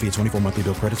fees. Phone fee at 24 monthly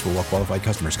bill credits for well-qualified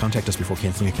customers. Contact us before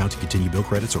canceling account to continue bill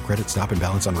credits or credit stop and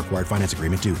balance on required finance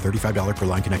agreement due. $35 per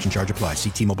line connection charge applies. See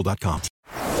T-Mobile.com.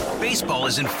 Baseball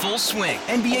is in full swing.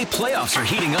 NBA playoffs are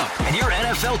heating up, and your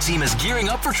NFL team is gearing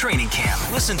up for training camp.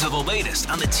 Listen to the latest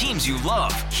on the teams you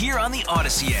love here on the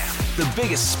Odyssey app. The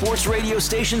biggest sports radio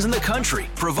stations in the country,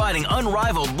 providing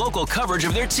unrivaled local coverage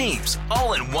of their teams,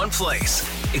 all in one place.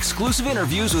 Exclusive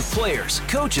interviews with players,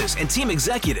 coaches, and team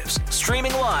executives,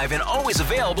 streaming live and always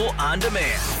available on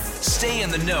demand. Stay in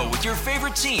the know with your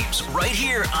favorite teams right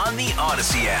here on the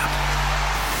Odyssey app.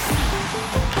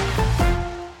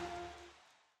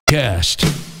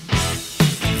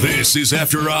 This is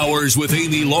After Hours with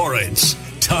Amy Lawrence.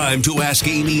 Time to ask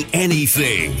Amy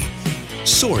anything.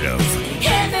 Sort of.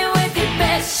 Hit me with your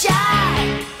best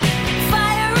shot.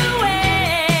 Fire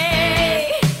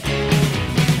away.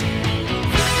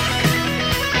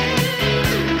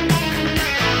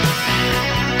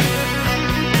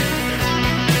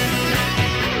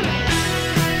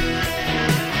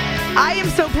 I am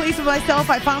so pleased with myself.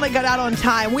 I finally got out on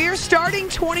time. We are starting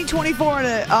 2024 on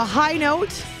a high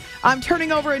note. I'm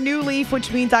turning over a new leaf,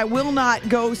 which means I will not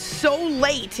go so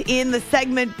late in the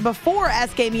segment before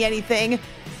Ask Amy Anything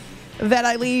that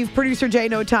I leave producer Jay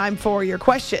no time for your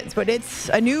questions. But it's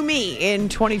a new me in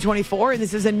 2024, and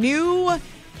this is a new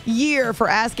year for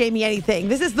Ask Amy Anything.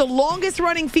 This is the longest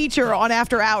running feature on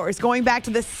After Hours, going back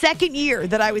to the second year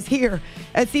that I was here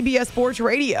at CBS Sports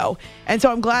Radio. And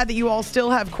so I'm glad that you all still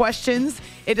have questions.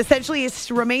 It essentially has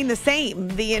remained the same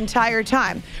the entire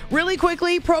time. Really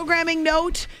quickly, programming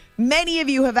note. Many of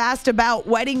you have asked about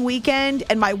wedding weekend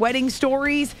and my wedding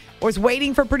stories. I was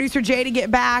waiting for producer Jay to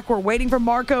get back. We're waiting for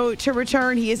Marco to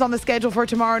return. He is on the schedule for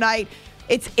tomorrow night.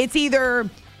 It's either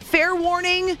fair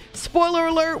warning, spoiler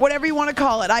alert, whatever you want to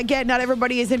call it. I get not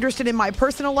everybody is interested in my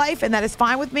personal life, and that is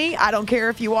fine with me. I don't care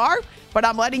if you are, but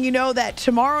I'm letting you know that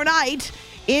tomorrow night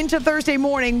into Thursday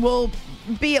morning will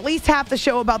be at least half the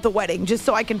show about the wedding, just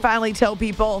so I can finally tell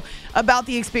people about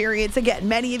the experience. Again,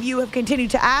 many of you have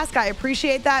continued to ask. I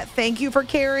appreciate that. Thank you for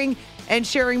caring and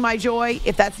sharing my joy.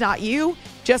 If that's not you,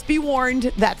 just be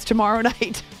warned, that's tomorrow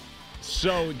night.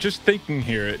 So just thinking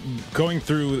here, going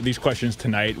through these questions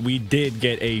tonight, we did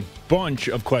get a bunch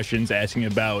of questions asking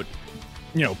about,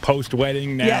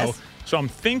 post-wedding now. Yes. So I'm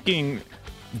thinking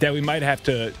that we might have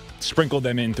to sprinkle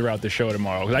them in throughout the show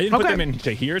tomorrow. Because I didn't put them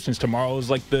into here since tomorrow is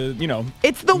like the,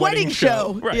 It's the wedding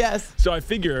show. Right. Yes. So I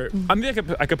figure, I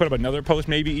could put up another post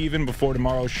maybe even before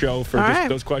tomorrow's show for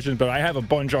those questions, but I have a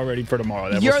bunch already for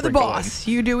tomorrow. That You're the boss.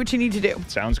 You do what you need to do.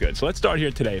 Sounds good. So let's start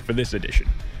here today for this edition.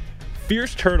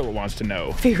 Fierce Turtle wants to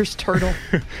know. Fierce Turtle.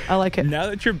 I like it. Now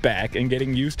that you're back and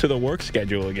getting used to the work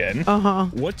schedule again,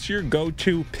 what's your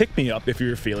go-to pick-me-up if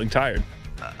you're feeling tired?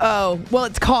 Oh, well,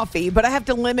 it's coffee, but I have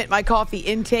to limit my coffee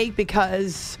intake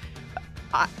because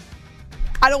I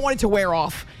don't want it to wear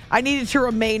off. I need it to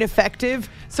remain effective.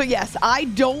 So, yes, I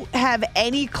don't have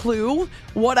any clue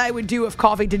what I would do if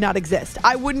coffee did not exist.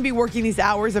 I wouldn't be working these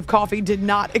hours if coffee did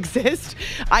not exist.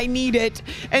 I need it.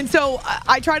 And so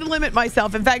I try to limit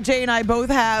myself. In fact, Jay and I both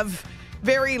have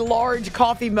very large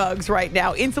coffee mugs right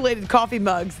now, insulated coffee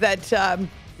mugs that,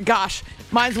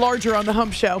 mine's larger on the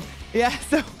Hump Show. Yeah,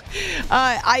 so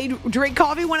I drink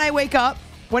coffee when I wake up,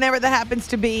 whenever that happens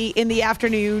to be in the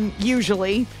afternoon,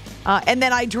 usually. And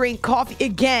then I drink coffee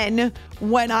again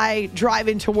when I drive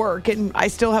into work, and I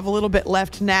still have a little bit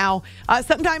left now.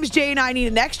 Sometimes Jay and I need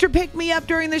an extra pick-me-up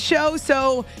during the show,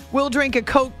 so we'll drink a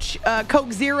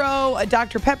Coke Zero, a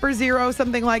Dr. Pepper Zero,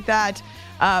 something like that.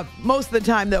 Most of the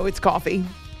time, though, it's coffee.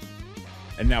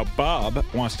 And now Bob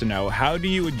wants to know, how do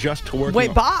you adjust to working?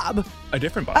 Wait, Bob? A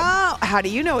different Bob. Oh, how do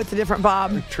you know it's a different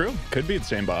Bob? True. Could be the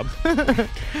same Bob.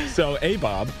 So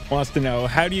Bob wants to know,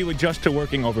 how do you adjust to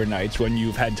working overnights when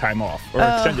you've had time off or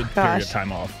extended period of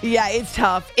time off? Yeah, it's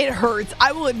tough. It hurts.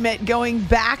 I will admit, going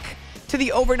back to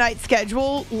the overnight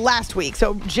schedule last week.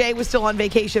 So Jay was still on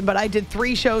vacation, but I did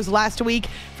 3 shows last week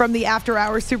from the After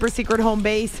Hours Super Secret home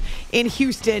base in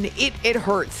Houston. It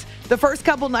hurts. The first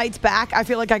couple nights back, I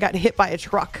feel like I got hit by a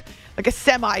truck. Like a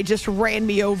semi just ran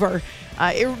me over.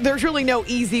 There's really no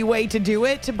easy way to do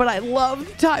it, but I love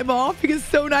the time off because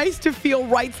it's so nice to feel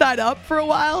right side up for a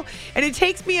while. And it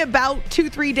takes me about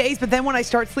 2-3 days, but then when I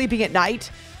start sleeping at night,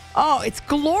 oh, it's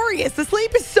glorious. The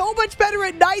sleep is so much better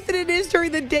at night than it is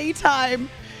during the daytime.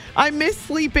 I miss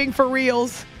sleeping for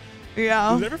reals.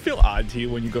 Yeah. Does it ever feel odd to you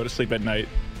when you go to sleep at night?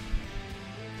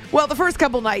 Well, the first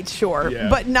couple nights, sure,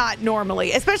 but not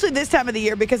normally, especially this time of the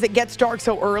year because it gets dark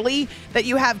so early that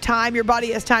you have time. Your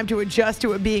body has time to adjust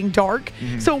to it being dark.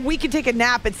 Mm-hmm. So we could take a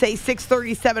nap at, say,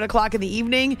 6:30, 7 o'clock in the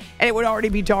evening, and it would already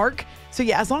be dark. So,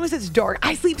 yeah, as long as it's dark.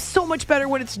 I sleep so much better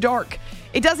when it's dark.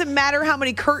 It doesn't matter how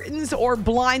many curtains or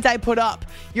blinds I put up.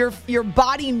 Your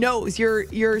body knows. Your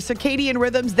circadian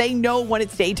rhythms, they know when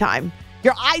it's daytime.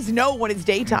 Your eyes know when it's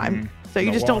daytime. Mm-hmm. So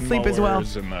you just don't sleep as well.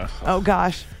 Oh,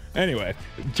 gosh. Anyway,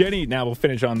 Jenny now will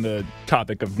finish on the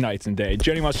topic of nights and day.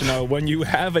 Jenny wants to know, when you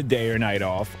have a day or night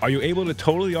off, are you able to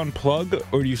totally unplug,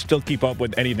 or do you still keep up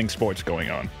with anything sports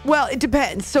going on? Well, it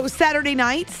depends. So Saturday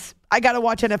nights, I got to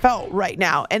watch NFL right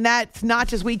now. And that's not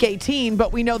just Week 18,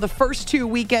 but we know the first 2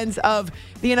 weekends of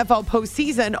the NFL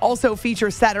postseason also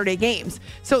feature Saturday games.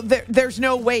 So there's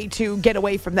no way to get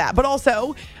away from that. But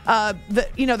also,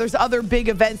 there's other big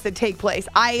events that take place.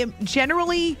 I am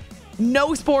generally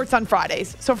no sports on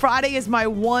Fridays. So Friday is my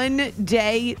one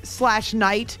day /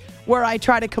 night where I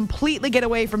try to completely get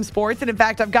away from sports. And in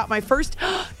fact, I've got my first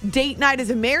date night as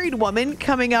a married woman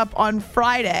coming up on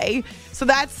Friday. So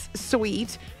that's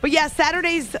sweet. But yeah,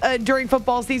 Saturdays during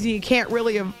football season, you can't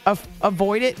really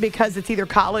avoid it because it's either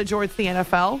college or it's the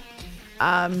NFL.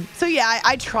 So yeah,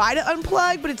 I try to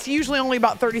unplug, but it's usually only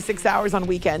about 36 hours on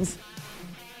weekends.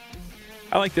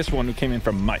 I like this one who came in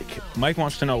from Mike. Mike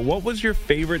wants to know, what was your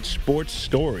favorite sports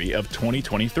story of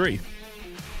 2023?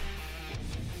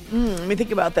 Let me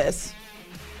think about this.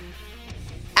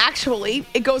 Actually,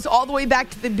 it goes all the way back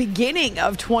to the beginning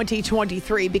of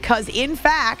 2023 because, in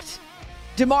fact,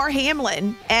 Damar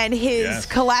Hamlin and his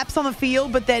collapse on the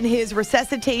field, but then his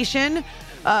resuscitation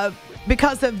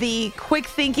because of the quick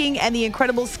thinking and the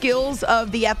incredible skills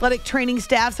of the athletic training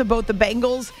staffs of both the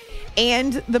Bengals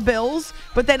and the Bills,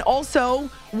 but then also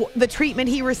the treatment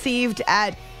he received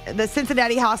at the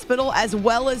Cincinnati hospital as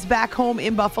well as back home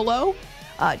in Buffalo.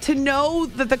 To know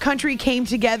that the country came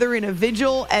together in a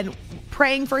vigil and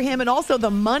praying for him, and also the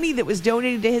money that was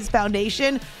donated to his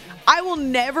foundation, I will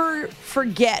never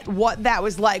forget what that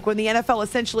was like when the NFL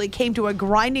essentially came to a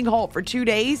grinding halt for 2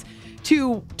 days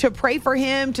to pray for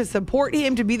him, to support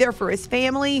him, to be there for his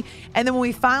family. And then when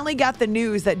we finally got the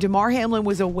news that Damar Hamlin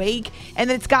was awake, and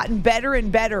it's gotten better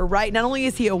and better, right? Not only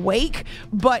is he awake,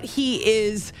 but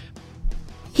he's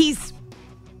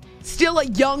still a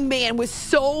young man with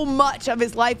so much of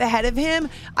his life ahead of him.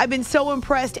 I've been so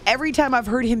impressed every time I've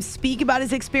heard him speak about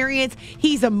his experience.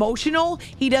 He's emotional.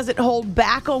 He doesn't hold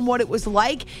back on what it was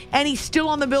like, and he's still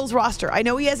on the Bills roster. I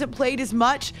know he hasn't played as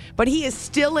much, but he is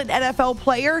still an NFL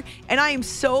player, and I am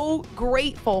so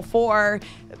grateful for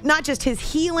not just his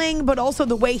healing, but also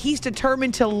the way he's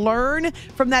determined to learn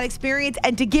from that experience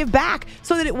and to give back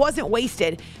so that it wasn't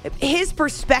wasted. His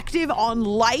perspective on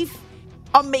life,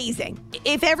 amazing.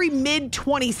 If every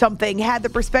mid-20-something had the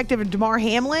perspective of Damar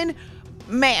Hamlin,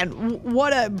 man,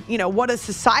 what a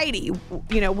society,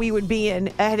 we would be in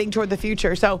heading toward the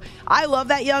future. So I love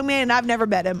that young man, and I've never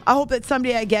met him. I hope that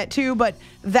someday I get to, but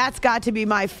that's got to be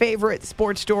my favorite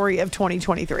sports story of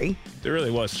 2023. There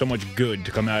really was so much good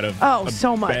to come out of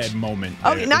so much bad moment.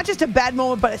 Oh, not just a bad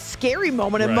moment, but a scary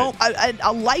moment, right.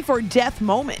 a life or death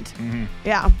moment. Mm-hmm.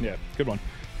 Yeah, good one.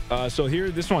 So here,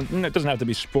 this one, it doesn't have to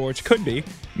be sports. Could be.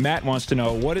 Matt wants to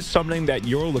know, what is something that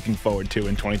you're looking forward to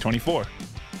in 2024?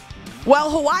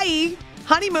 Well, Hawaii,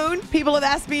 honeymoon. People have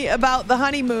asked me about the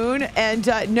honeymoon, and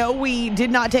no, we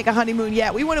did not take a honeymoon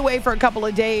yet. We went away for a couple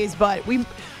of days, but we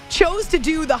chose to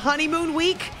do the honeymoon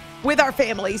week with our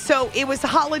family. So it was the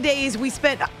holidays. We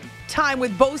spent time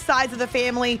with both sides of the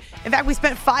family. In fact, we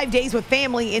spent 5 days with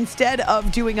family instead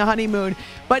of doing a honeymoon.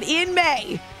 But in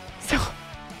May, so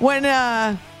when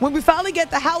we finally get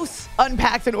the house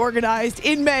unpacked and organized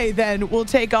in May, then we'll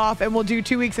take off and we'll do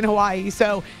 2 weeks in Hawaii.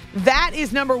 So that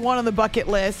is number one on the bucket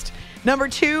list. Number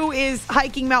two is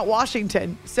hiking Mount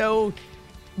Washington. So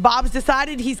Bob's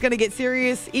decided he's going to get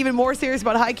serious, even more serious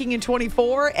about hiking in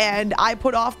 24. And I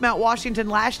put off Mount Washington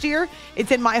last year.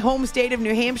 It's in my home state of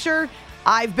New Hampshire.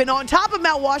 I've been on top of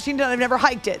Mount Washington. I've never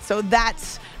hiked it. So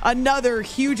that's another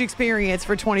huge experience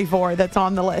for 24 that's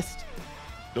on the list.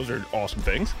 Those are awesome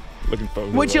things. Looking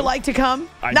forward. Would you like to come?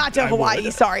 Not to Hawaii.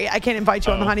 Sorry, I can't invite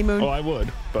you on the honeymoon. Oh, I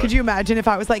would. But. Could you imagine if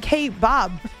I was like, hey,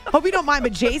 Bob, hope you don't mind,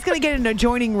 but Jay's going to get in an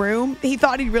adjoining room. He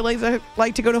thought he'd really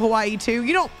like to go to Hawaii, too.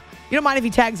 You don't mind if he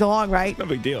tags along, right? No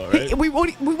big deal, right? We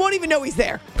won't even know he's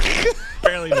there.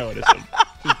 Barely notice him.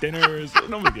 Just dinners.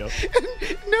 No big deal.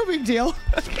 No big deal.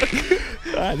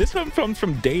 This one comes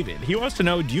from David. He wants to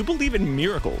know, do you believe in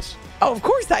miracles? Oh, of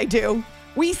course I do.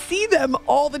 We see them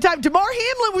all the time. Damar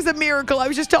Hamlin was a miracle. I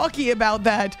was just talking about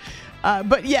that.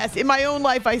 But yes, in my own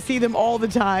life, I see them all the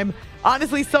time.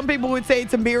 Honestly, some people would say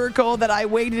it's a miracle that I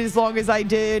waited as long as I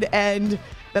did and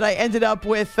that I ended up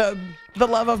with the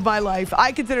love of my life.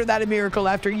 I consider that a miracle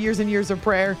after years and years of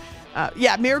prayer.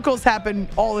 Miracles happen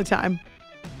all the time.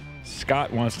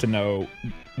 Scott wants to know,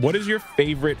 what is your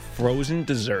favorite frozen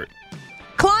dessert?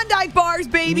 Klondike bars,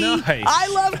 baby. Nice. I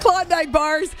love Klondike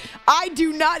bars. I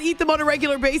do not eat them on a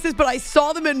regular basis, but I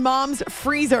saw them in Mom's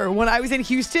freezer when I was in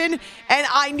Houston, and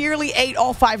I nearly ate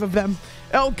all 5 of them.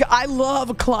 Oh, I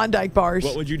love Klondike bars.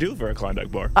 What would you do for a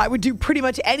Klondike bar? I would do pretty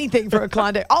much anything for a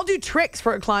Klondike. I'll do tricks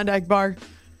for a Klondike bar.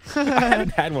 I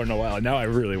haven't had one in a while, and now I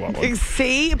really want one.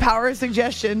 See? Power of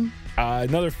suggestion.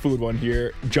 Another food one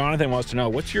here. Jonathan wants to know,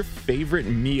 what's your favorite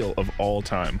meal of all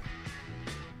time?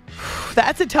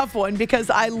 That's a tough one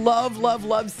because I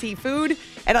love seafood,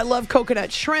 and I love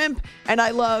coconut shrimp, and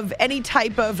I love any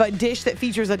type of a dish that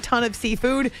features a ton of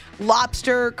seafood.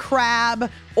 Lobster, crab,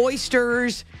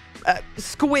 oysters,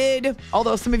 squid,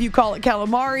 although some of you call it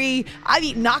calamari. I've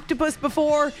eaten octopus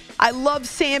before. I love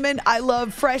salmon. I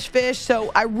love fresh fish,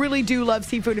 so I really do love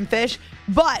seafood and fish.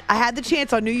 But I had the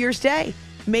chance on New Year's Day.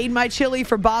 Made my chili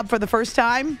for Bob for the first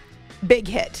time. Big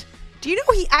hit. Do you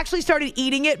know he actually started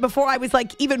eating it before I was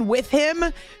like even with him?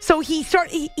 So he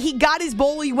got his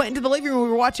bowl. He went into the living room. We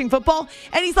were watching football,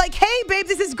 and he's like, "Hey, babe,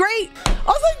 this is great." I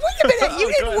was like, "Wait a minute,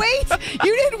 you didn't wait.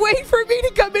 You didn't wait for me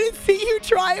to come in and see you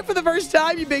try it for the first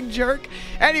time, you big jerk."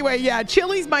 Anyway, yeah,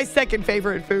 chili's my second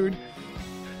favorite food.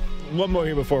 One more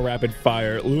here before rapid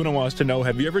fire. Luna wants to know,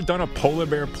 have you ever done a polar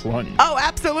bear plunge? Oh,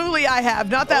 absolutely I have.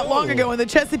 Not that long ago in the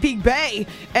Chesapeake Bay.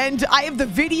 And I have the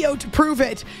video to prove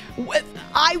it.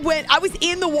 I was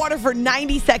in the water for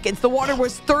 90 seconds. The water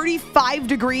was 35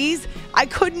 degrees. I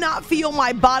could not feel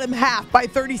my bottom half by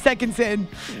 30 seconds in.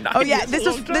 Nice. Oh, yeah. This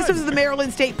was the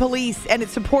Maryland State Police, and it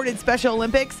supported Special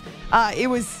Olympics. It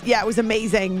was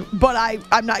amazing. But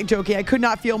I'm not joking. I could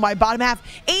not feel my bottom half.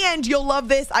 And you'll love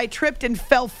this. I tripped and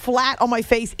fell flat on my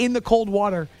face in the cold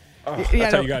water. Oh,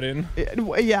 that's how you got in?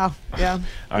 Yeah. All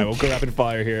right, we'll go rapid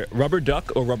fire here. Rubber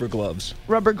duck or rubber gloves?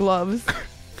 Rubber gloves.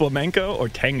 Flamenco or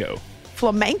tango?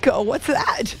 Flamenco? What's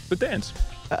that? The dance.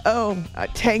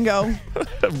 Tango.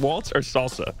 Waltz or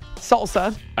salsa?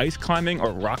 Salsa. Ice climbing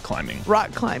or rock climbing?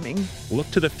 Rock climbing.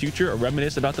 Look to the future or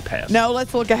reminisce about the past? No,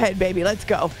 let's look ahead, baby. Let's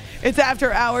go. It's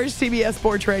After Hours, CBS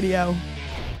Sports Radio.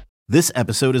 This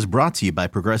episode is brought to you by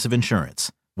Progressive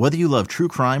Insurance. Whether you love true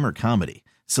crime or comedy,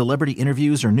 celebrity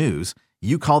interviews or news,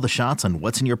 you call the shots on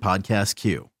what's in your podcast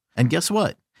queue. And guess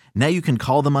what? Now you can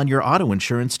call them on your auto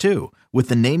insurance too with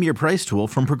the Name Your Price tool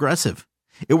from Progressive.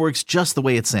 It works just the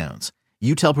way it sounds.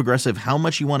 You tell Progressive how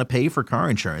much you want to pay for car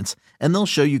insurance, and they'll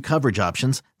show you coverage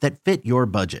options that fit your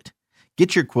budget.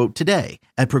 Get your quote today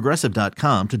at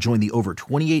Progressive.com to join the over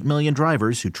 28 million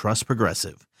drivers who trust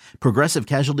Progressive. Progressive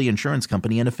Casualty Insurance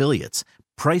Company and Affiliates.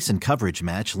 Price and coverage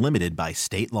match limited by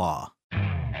state law.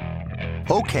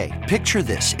 Okay, picture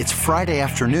this. It's Friday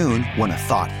afternoon when a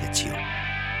thought hits you.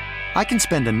 I can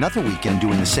spend another weekend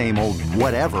doing the same old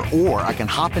whatever, or I can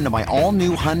hop into my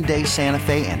all-new Hyundai Santa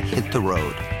Fe and hit the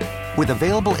road. With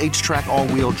available H-Track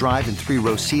all-wheel drive and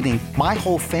 3-row seating, my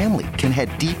whole family can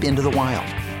head deep into the wild.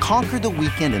 Conquer the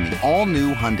weekend in the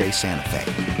all-new Hyundai Santa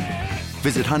Fe.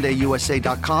 Visit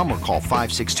HyundaiUSA.com or call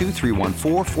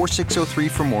 562-314-4603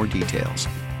 for more details.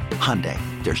 Hyundai,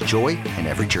 there's joy in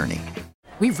every journey.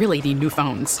 We really need new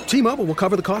phones. T-Mobile will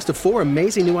cover the cost of 4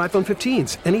 amazing new iPhone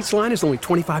 15s, and each line is only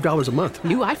 $25 a month.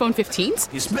 New iPhone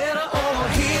 15s? It's better over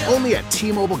here. Only at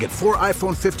T-Mobile, get 4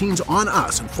 iPhone 15s on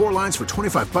us and 4 lines for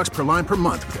 $25 per line per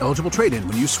month with eligible trade-in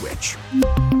when you switch.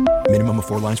 Minimum of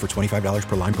 4 lines for $25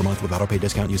 per line per month with autopay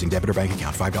discount using debit or bank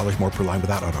account. $5 more per line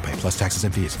without autopay, plus taxes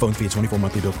and fees. Phone fee at 24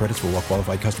 monthly bill credits for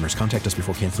well-qualified customers. Contact us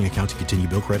before canceling account to continue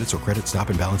bill credits or credit stop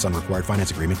and balance on required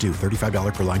finance agreement due.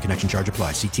 $35 per line connection charge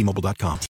applies. See T-Mobile.com.